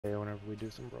we do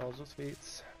some brawls with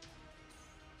feats.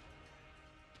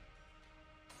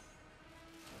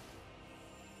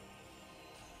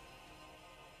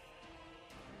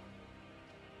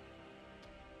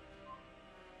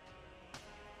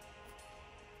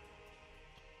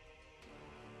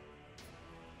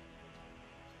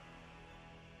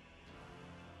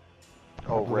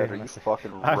 Oh, Red, are you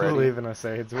fucking ready? I believe in us,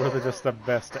 AIDS. We're just the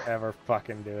best to ever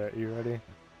fucking do it. You ready?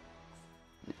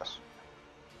 Yes.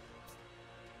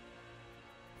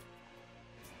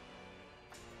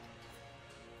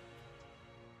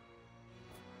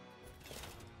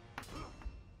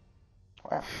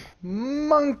 Wow.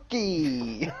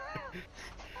 Monkey!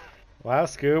 Wow,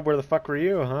 Scoob, where the fuck were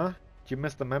you, huh? Did you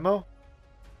miss the memo?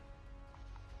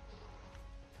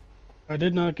 I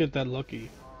did not get that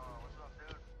lucky.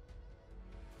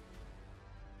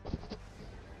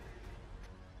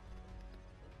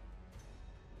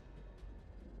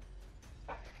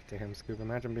 Damn, Scoob,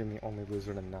 imagine being the only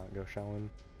loser to not go Shaolin.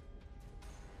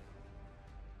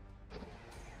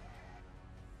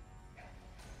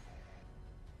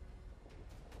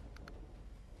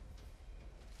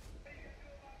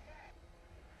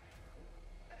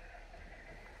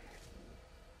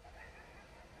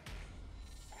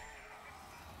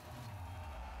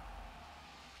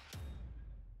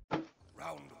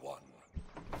 Round one.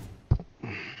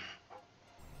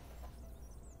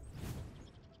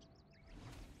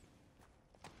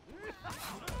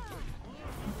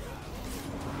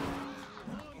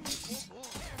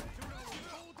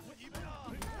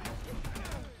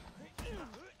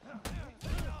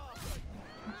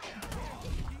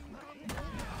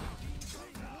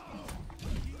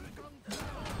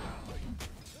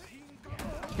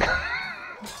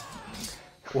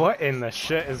 What in the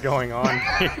shit is going on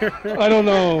here? I don't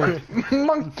know.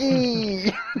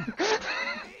 Monkey!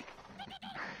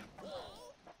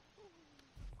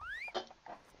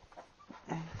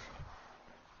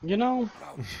 You know,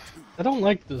 I don't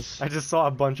like this. I just saw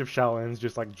a bunch of Shaolins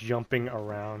just like jumping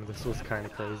around. This was kind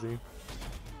of crazy.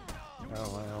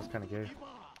 Oh, wow, that was kind of gay.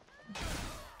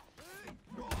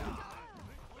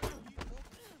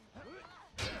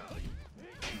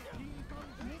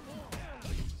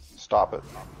 Stop it.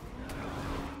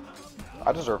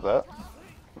 I deserve that.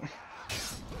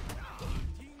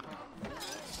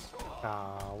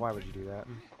 Why would you do that?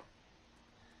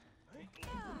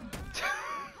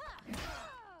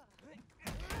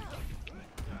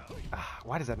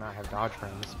 Why does that not have dodge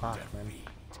frames? Fuck, man.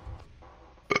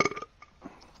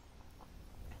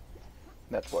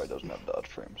 That's why it doesn't have dodge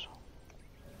frames.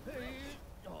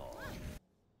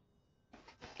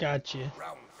 Gotcha.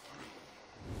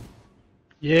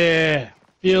 Yeah,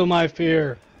 feel my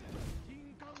fear.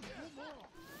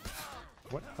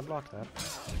 What? I blocked that.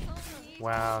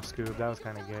 Wow, Scoob, that was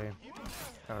kind of gay.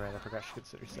 Alright, I forgot she could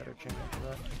reset her chain after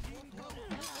that.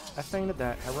 I fainted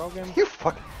that. Herogan? You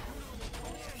fuck.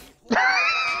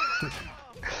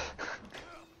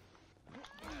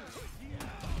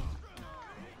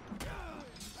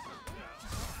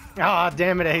 Ah,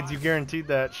 damn it, AIDS, you guaranteed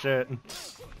that shit.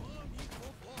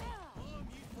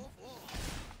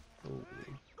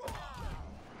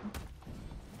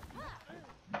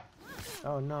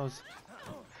 Oh, nose.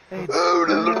 AIDS.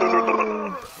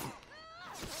 No.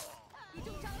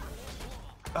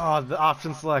 Oh, the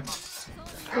option select.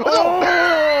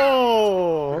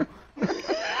 Oh!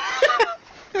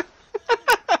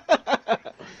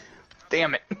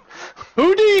 Damn it.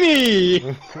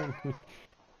 Houdini!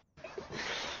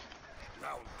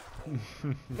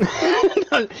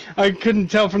 I couldn't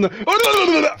tell from the.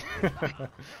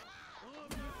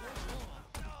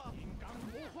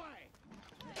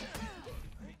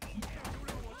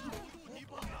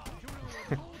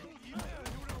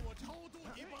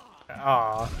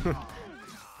 Aw.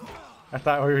 I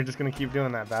thought we were just gonna keep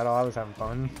doing that battle. I was having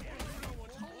fun.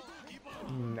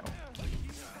 No.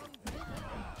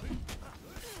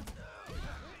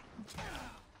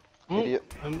 Idiot.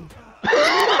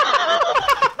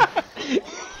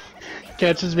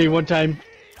 Catches me one time,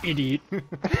 idiot.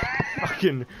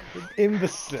 Fucking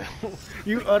imbecile.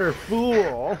 You utter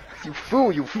fool. You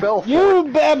fool, you fell for You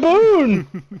baboon!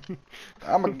 it.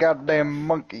 I'm a goddamn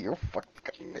monkey, you're fucking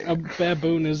A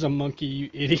baboon is a monkey, you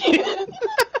idiot.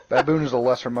 Baboon is a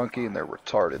lesser monkey and they're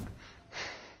retarded.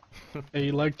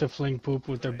 They like to fling poop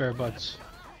with their bare butts.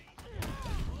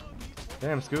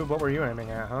 Damn, Scoob, what were you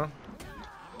aiming at, huh?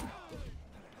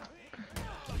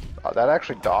 That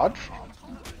actually dodged?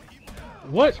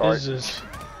 What Sorry. is this?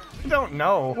 I don't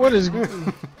know. What is...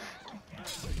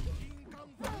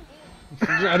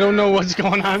 I don't know what's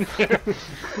going on here.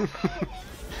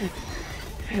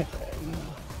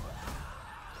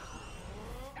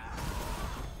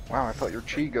 Wow, I thought your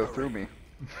chi go through me.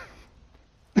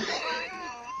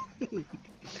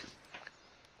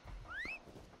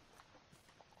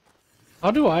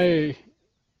 How do I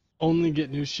only get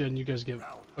new shit and you guys get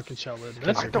fucking Shaolin?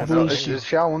 That's I don't know. Is bullshit.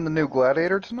 Shaolin the new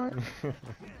gladiator tonight?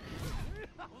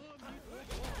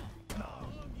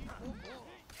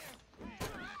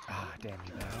 Ah, damn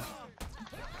you, man.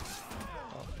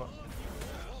 Oh, fuck.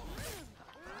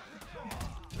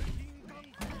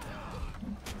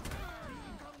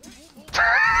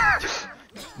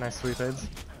 Nice sweep heads.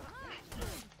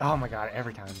 Oh my god,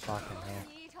 every time. Fucking hell.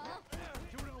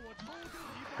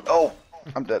 Oh,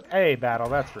 I'm dead. Hey, battle,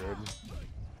 that's rude.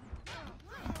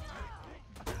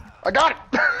 I got it!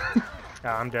 Oh,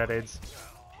 I'm dead, AIDS.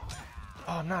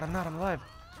 Oh, I'm not, I'm alive.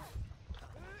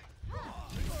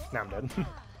 Now I'm dead.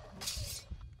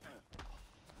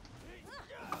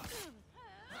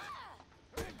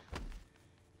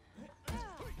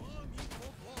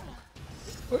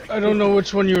 I don't know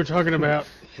which one you were talking about.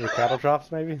 Your cattle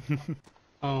drops, maybe?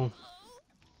 Oh.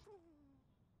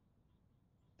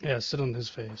 Yeah, sit on his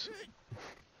face.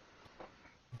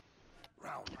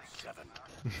 Round 7.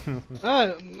 I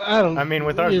don't. I mean,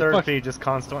 with our you third fuck- feet just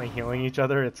constantly healing each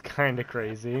other, it's kinda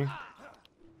crazy.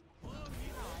 Oh,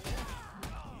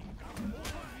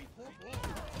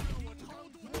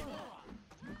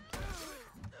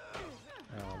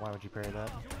 why would you parry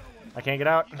that? I can't get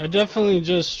out. I definitely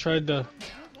just tried to.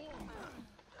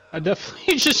 I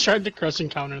definitely just tried to crush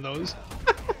and counter those.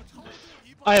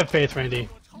 I have faith, Randy.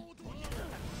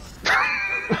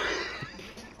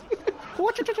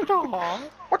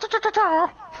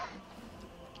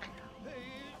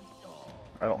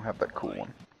 I don't have that cool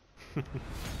one.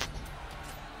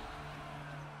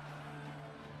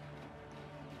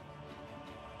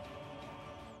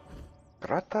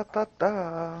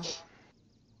 Ra-ta-ta-ta.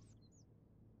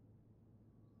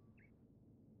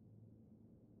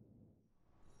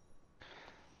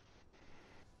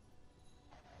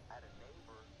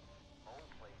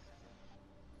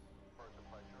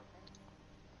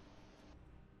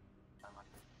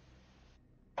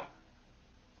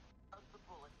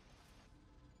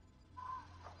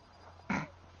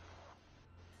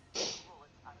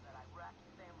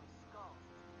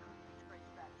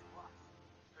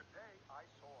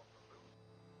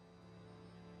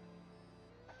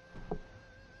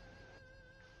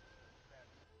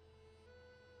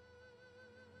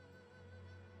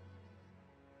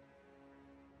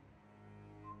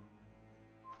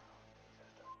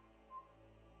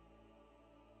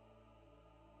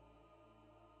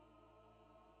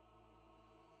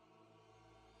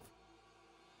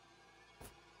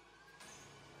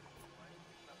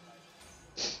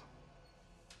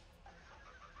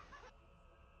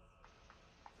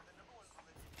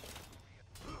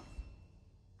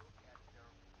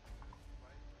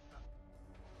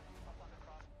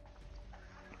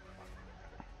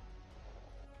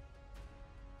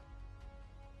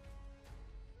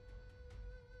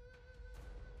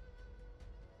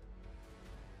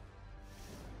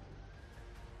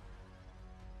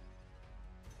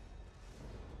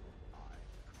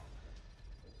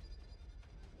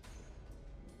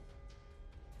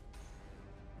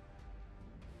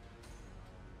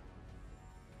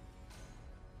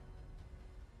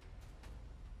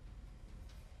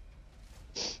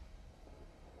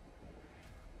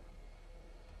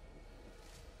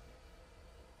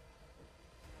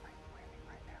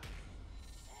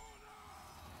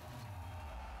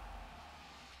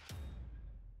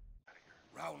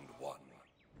 Round 1.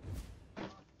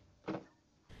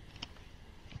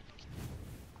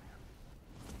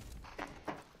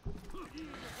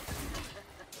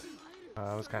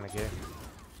 That was kinda gay.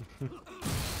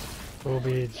 Go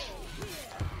beach.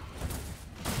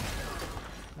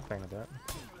 I'm fine with that.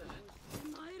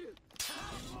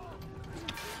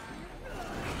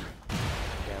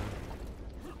 Again.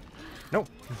 No!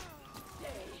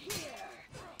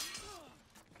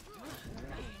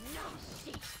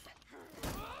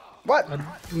 What? I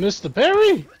missed the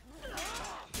parry.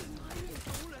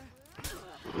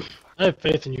 I have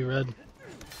faith in you, Red.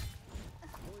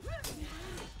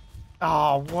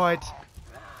 Oh, what?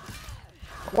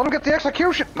 Let him get the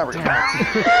execution! Never Damn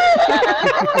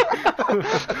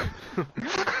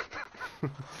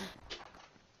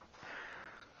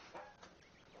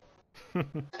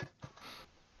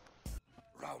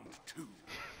Round 2.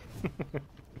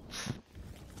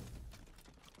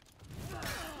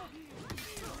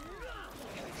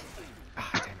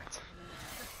 Ah, damn it.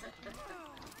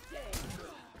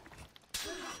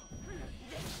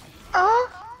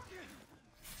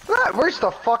 Where's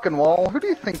the fucking wall? Who do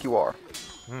you think you are?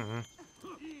 Mm-hmm.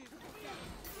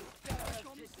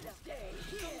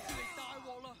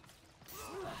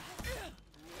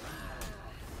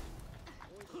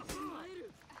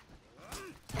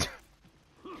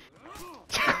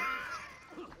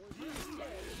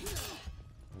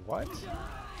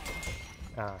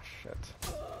 Ah, shit.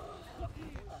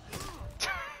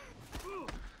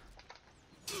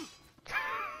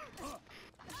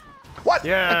 What?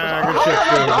 Yeah, good shit,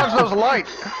 Scoob. Dodge those light.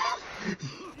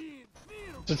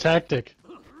 It's a tactic.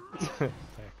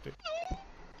 Tactic.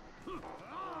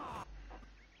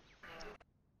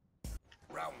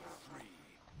 Round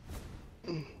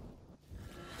 3.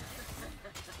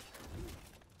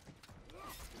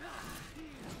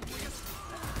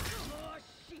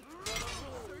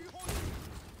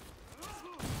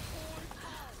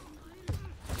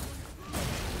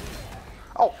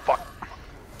 Oh fuck.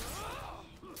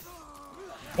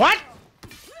 What?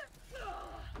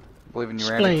 Believe in you,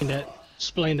 Randy. Explain that.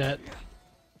 Explain that.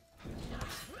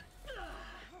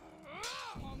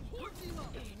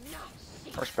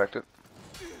 I respect it.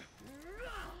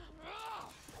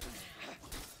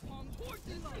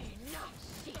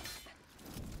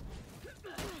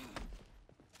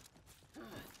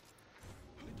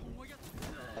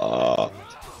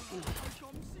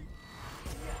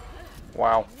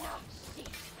 Wow.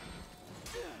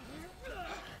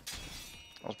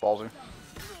 That was ballsy.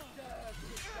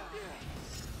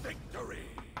 Victory.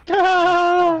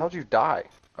 Ah! How'd you die?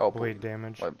 Oh, Bleed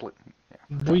damage. Like,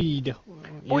 Weed.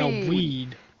 You know, Weed.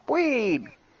 weed. Weed!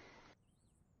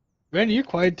 Randy, you're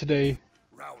quiet today.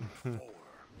 Round 4.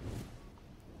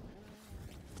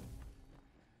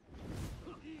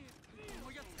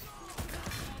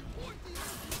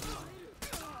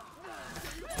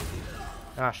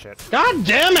 Ah, shit. God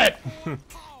damn it!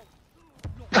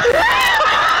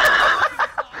 Ah,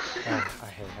 I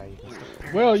hate how you can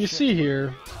still Well, you see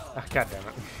here, Ah, God damn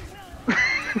it.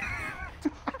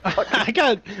 I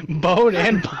got bowed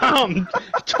and bombed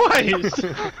twice.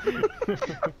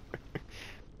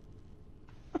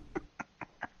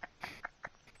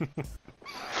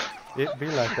 It be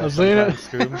like I that was laying, sometimes,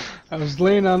 Scoob. I was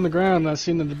laying on the ground and I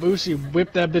seen the Debussy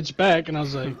whip that bitch back and I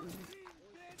was like,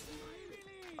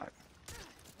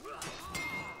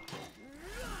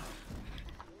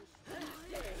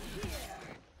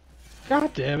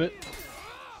 God damn it.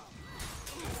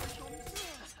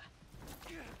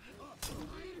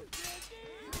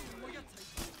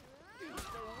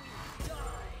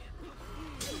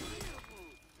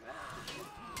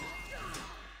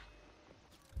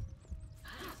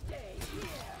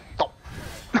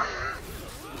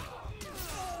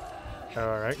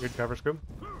 Alright, good cover, Scoob.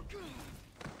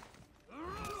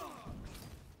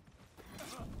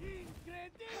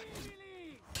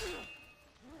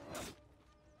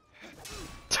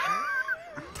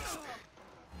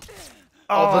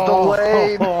 Oh, the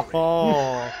delayed!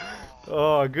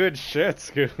 Oh, good shit,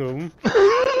 Scoob.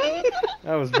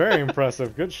 That was very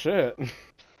impressive. Good shit.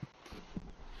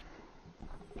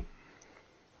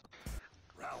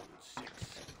 Round 6.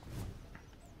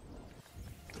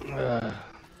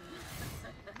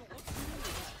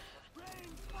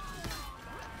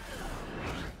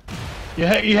 You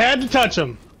had to touch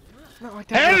him. No, it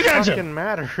Hey, didn't gotcha! fucking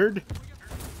mattered.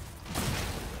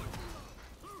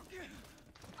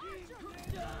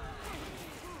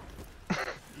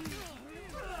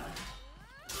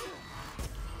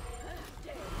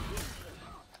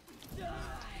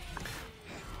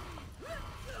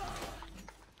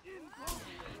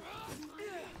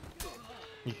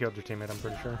 You killed your teammate, I'm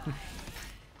pretty sure.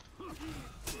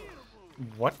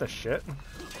 What the shit?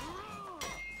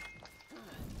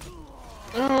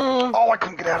 Oh, I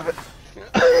couldn't get out of it.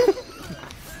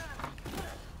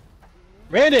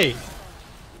 Randy!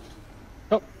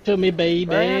 Talk to me, baby.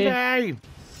 Randy!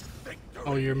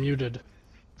 Oh, you're muted.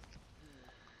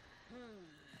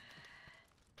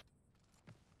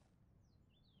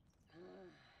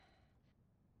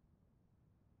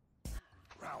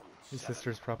 Round His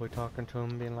sister's probably talking to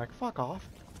him, being like, fuck off.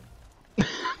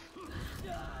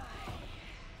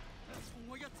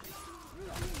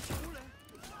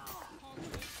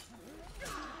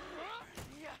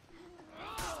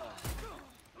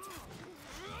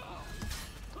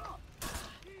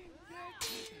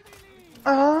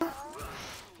 I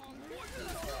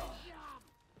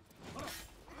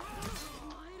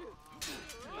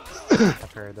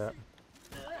parried that.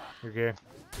 You're gay.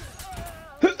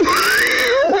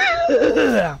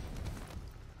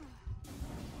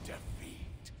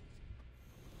 defeat.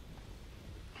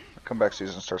 Comeback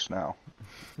season starts now.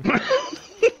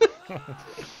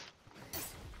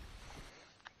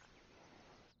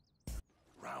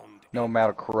 Round No amount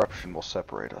of corruption will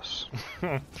separate us.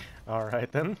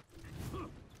 Alright then.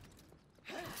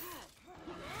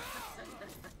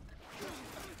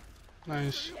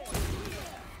 Nice.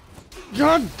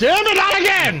 God damn it, not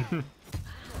again!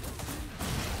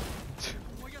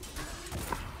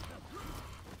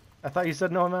 I thought you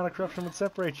said no amount of corruption would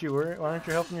separate you. Why aren't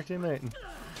you helping your teammate?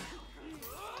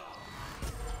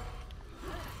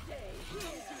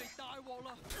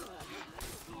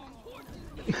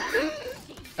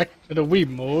 Back to the Wii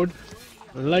mode.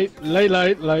 Light.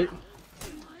 I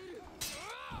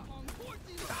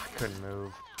couldn't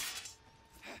move.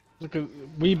 Look at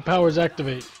Wii powers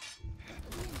activate.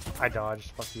 I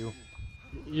dodged. Fuck you.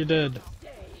 You did.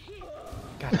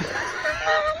 God damn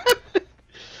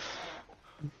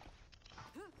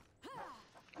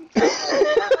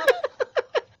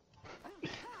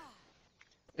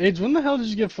AIDS, when the hell did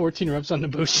you get 14 reps on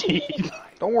Nabushi?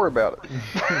 Don't worry about it.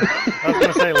 I was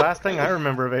gonna say, last thing I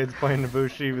remember of AIDS playing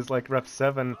Nabushi was like rep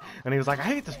 7, and he was like, I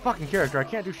hate this fucking character, I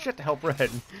can't do shit to help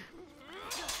Red.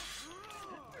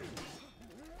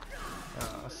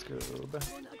 Ah, Scoob.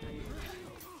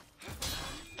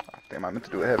 Damn, I meant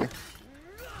to do it heavy.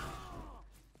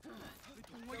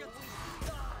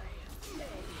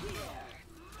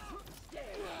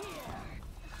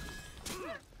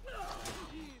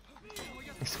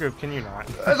 Scoob, can you not?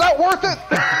 Is that worth it?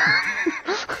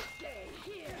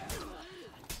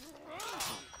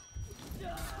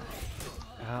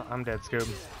 I'm dead, Scoob.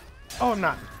 Oh, I'm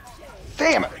not.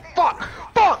 Damn it! Fuck!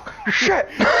 Fuck! Shit!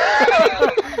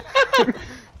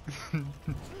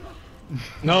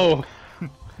 No.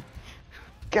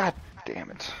 God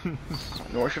damn it. I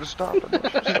know I should have stopped. I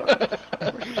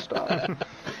know I should have stopped.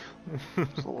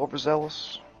 It's a little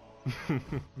overzealous.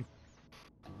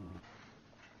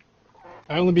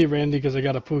 I only beat Randy because I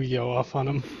got a Pugio off on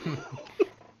him.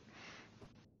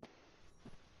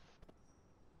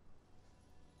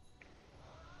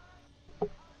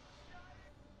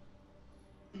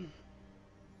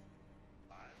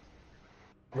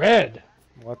 Red!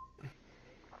 What?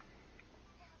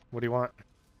 What do you want?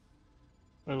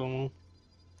 I don't know.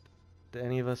 Do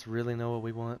any of us really know what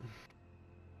we want?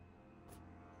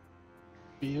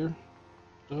 Beer?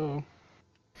 Oh.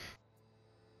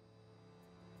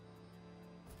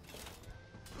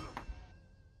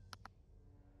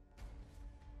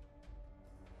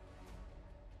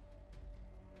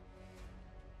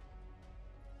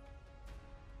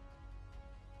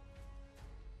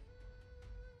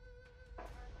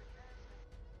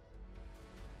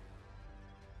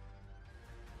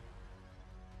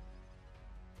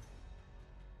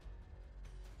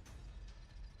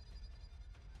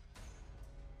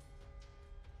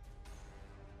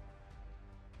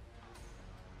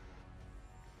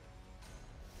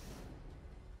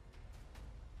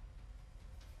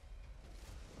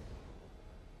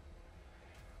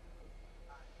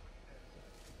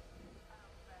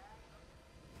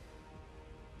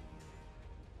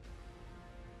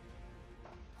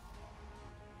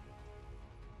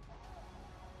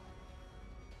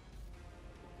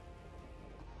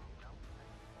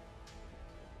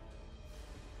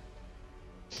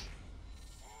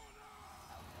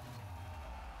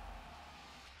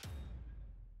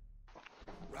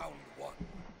 Round one.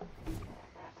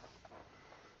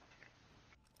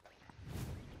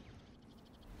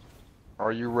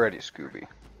 Are you ready, Scooby?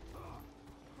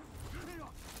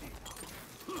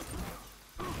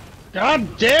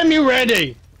 God damn you,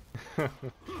 Randy!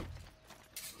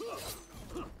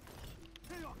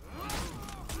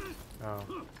 Oh.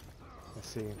 Let's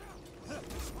see.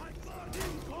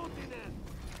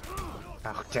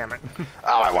 Oh, damn it.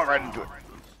 Oh, I went right into it.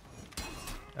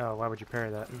 Oh, why would you parry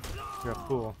that? You're a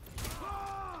fool.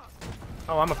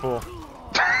 Oh, I'm a fool.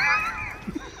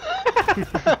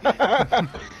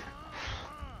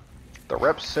 The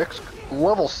rep 6,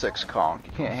 level 6 conk.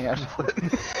 You can't handle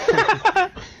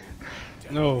it.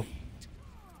 No.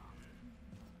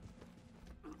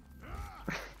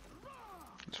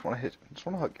 Just wanna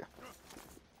hug you.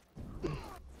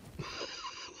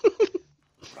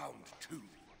 Round two.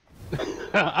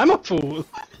 I'm a fool.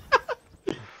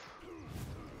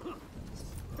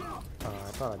 Oh,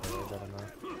 I thought I did that in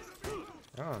there.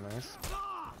 Oh, nice.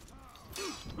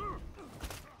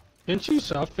 Didn't you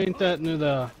soft paint that into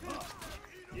the...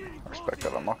 I respect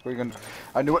that. I'm not gonna.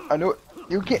 I knew it.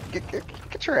 You get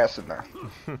your ass in there.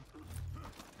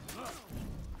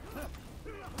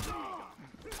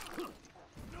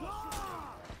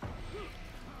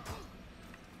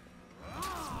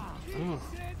 Oh.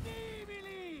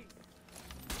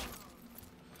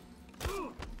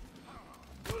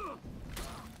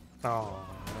 Oh,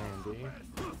 Randy.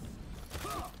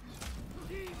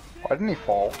 Why didn't he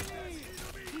fall?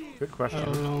 Good I question.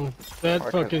 don't know. That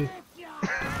Okay. fucking...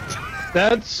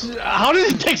 That's... How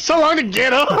did it take so long to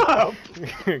get up?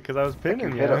 Because I was You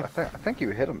pinning hit you. him. I think you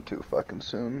hit him too fucking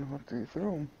soon after you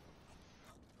threw him.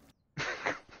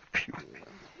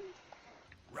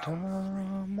 Round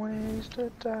Some ways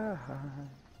to die.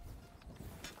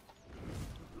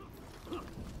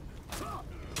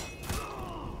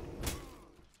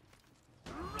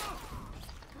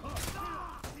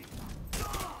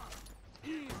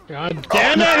 God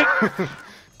damn it!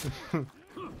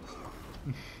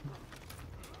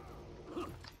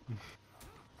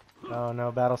 Oh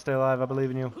no, Battle, stay alive. I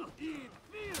believe in you.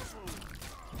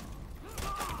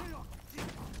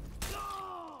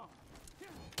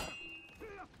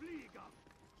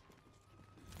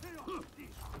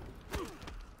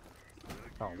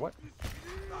 Oh, what?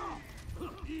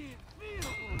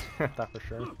 I thought for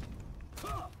sure.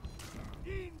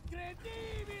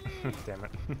 Damn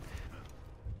it.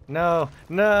 No,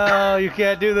 no, you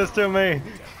can't do this to me.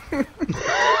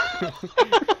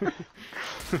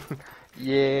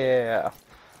 Yeah.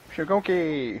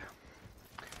 Shogoki. If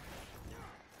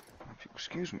you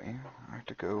excuse me, I have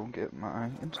to go get my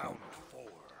insulin.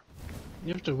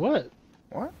 You have to what?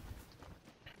 What?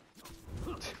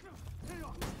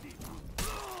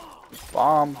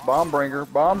 Bomb bringer.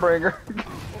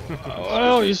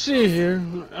 Well, you see here.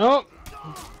 Oh.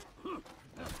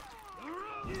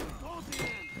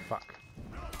 Fuck.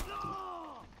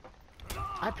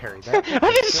 I parried that.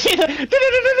 I didn't see that.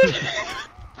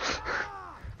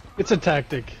 It's a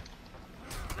tactic.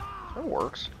 That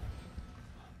works.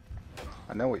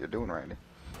 I know what you're doing, Randy.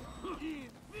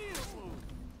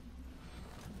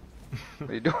 What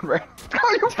are you doing, Randy?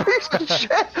 Oh, you piece of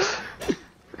shit!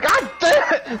 God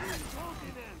damn it!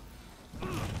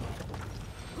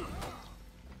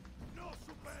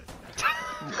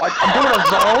 Like, I'm doing a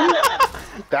zone?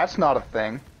 That's not a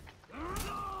thing.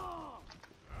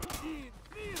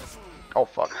 Oh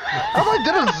fuck. How did I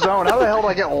did a zone? How the hell did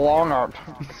I get long armed?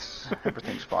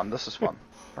 Everything's fun. This is fun.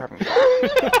 We're having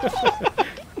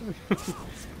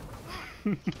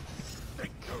fun.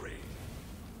 Victory.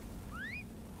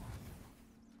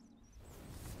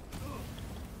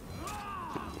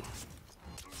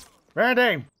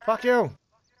 Randy, fuck you.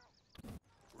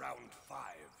 Round 5.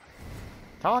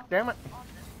 Talk, damn it.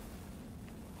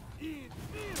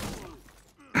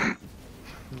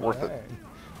 Worth it.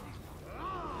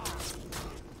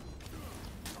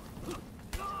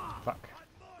 Fuck.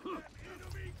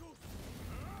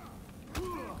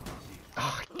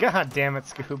 Oh, god damn it,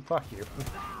 Scoob. Fuck you.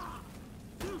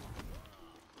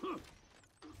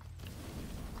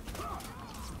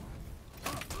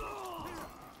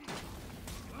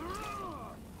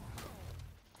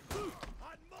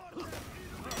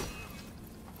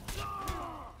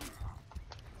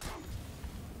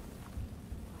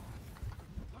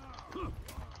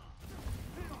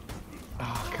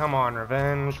 Oh, come on,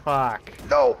 revenge. Fuck.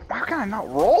 No! How can I not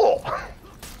roll?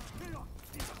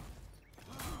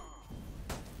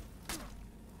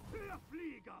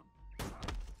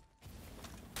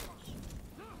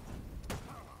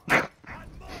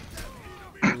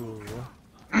 Ooh.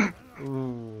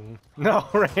 Ooh. No,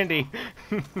 Randy.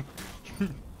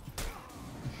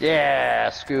 Yeah,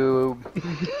 Scoob.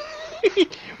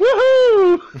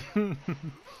 Woohoo!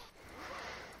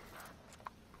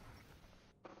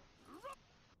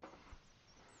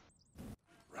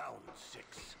 Round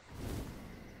 6.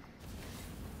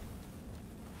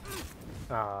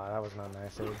 Ah, that was not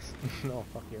nice, Eggs. No,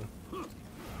 fuck you.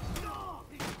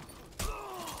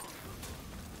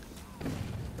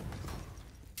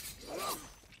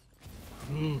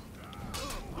 Mm.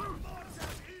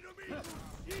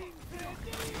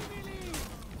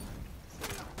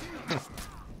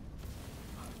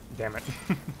 Damn it.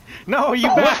 No, you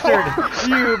bastard!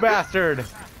 You bastard!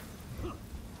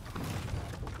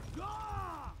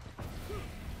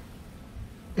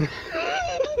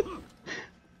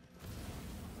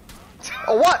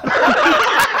 Oh, what?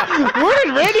 Where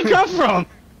did Randy come from?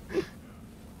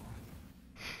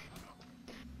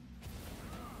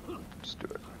 Let's do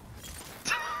it.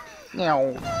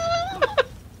 Meow.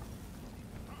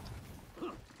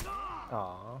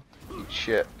 Aw. Eat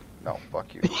shit. No,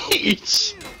 fuck you.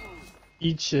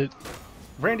 Eat shit.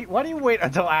 Randy, why do you wait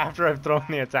until after I've thrown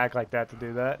the attack like that to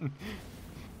do that?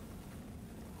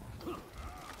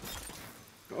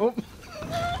 Oh.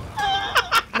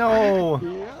 No!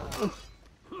 Yeah.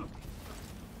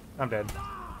 I'm dead.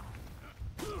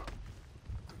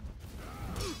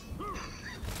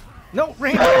 No,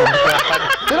 Randy!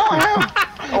 Oh, They don't have.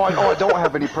 Oh, I don't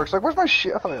have any perks. Like, where's my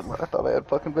shit? I thought I had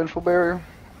fucking Vengeful Barrier.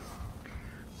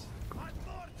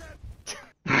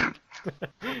 Round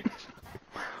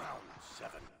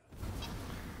 7.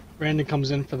 Brandon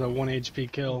comes in for the 1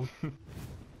 HP kill.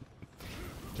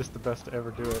 Just the best to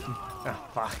ever do it. Oh,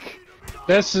 fuck.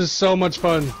 This is so much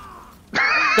fun.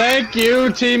 Thank you,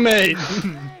 teammate.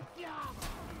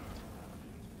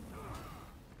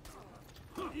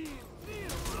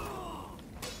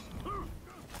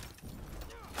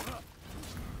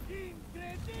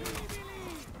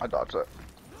 I dodged that.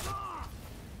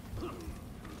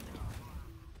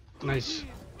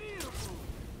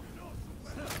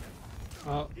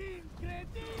 Oh,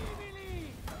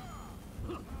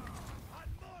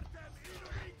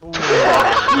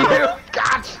 You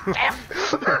god damn.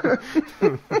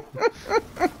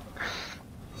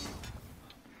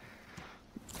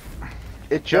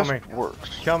 It Kill just me.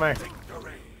 works. Kill me.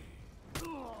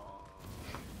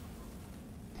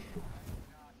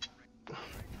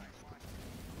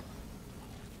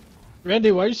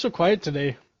 Randy, why are you so quiet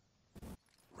today?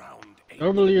 Round 8.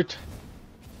 Normally you're.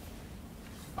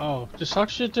 Oh, just talk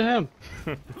shit to him.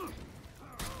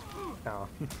 No.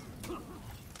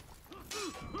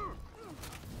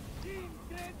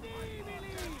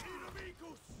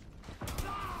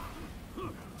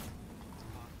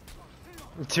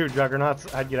 Two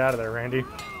juggernauts. I'd get out of there, Randy.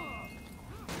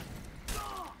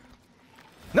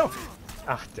 No!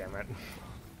 Ah, damn it.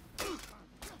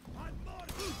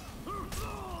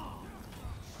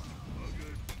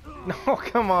 No,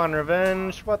 come on,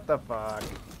 Revenge. What the fuck?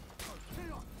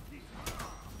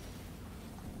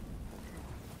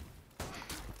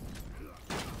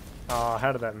 Oh,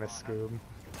 how did that miss Scoob?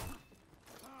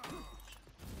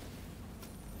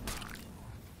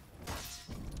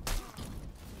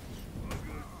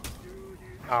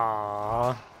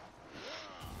 Aww.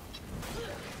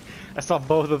 I saw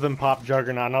both of them pop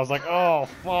Juggernaut and I was like, oh,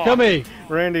 fuck. Kill me!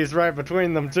 Randy's right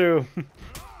between them, too.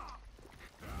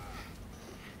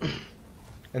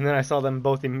 And then I saw them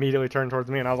both immediately turn towards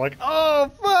me and I was like,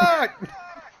 oh, fuck!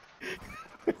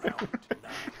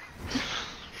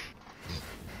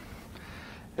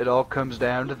 It all comes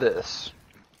down to this.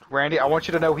 Randy, I want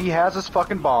you to know he has his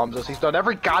fucking bombs, as he's done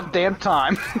every goddamn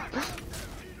time.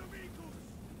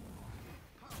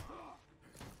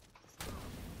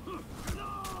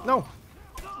 No!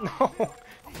 No!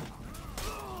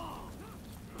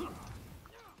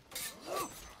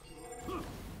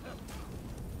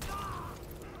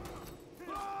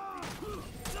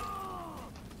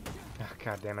 Oh,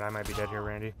 God damn it, I might be dead here,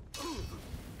 Randy.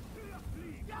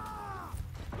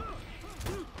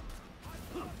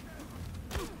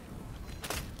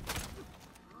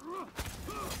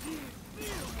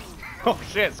 Oh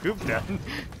shit, Scoop's dead.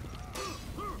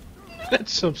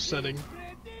 That's upsetting.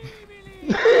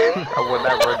 I win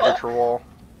that red neutral wall.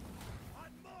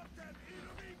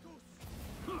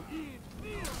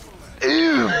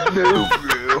 Ew, no,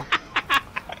 bro.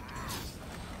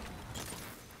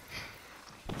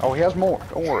 Oh, he has more.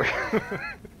 Don't worry.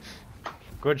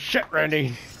 Good shit,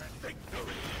 Randy.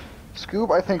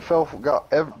 Scoob, I think,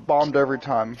 bombed every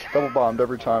time. Double bombed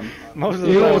every time. Most of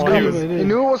He the time was while he coming, was, I He did.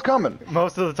 knew it was coming.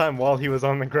 most of the time while he was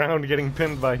on the ground getting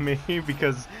pinned by me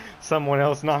because someone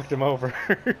else knocked him over.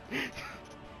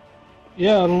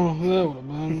 Yeah, I don't know who that would have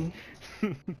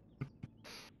been.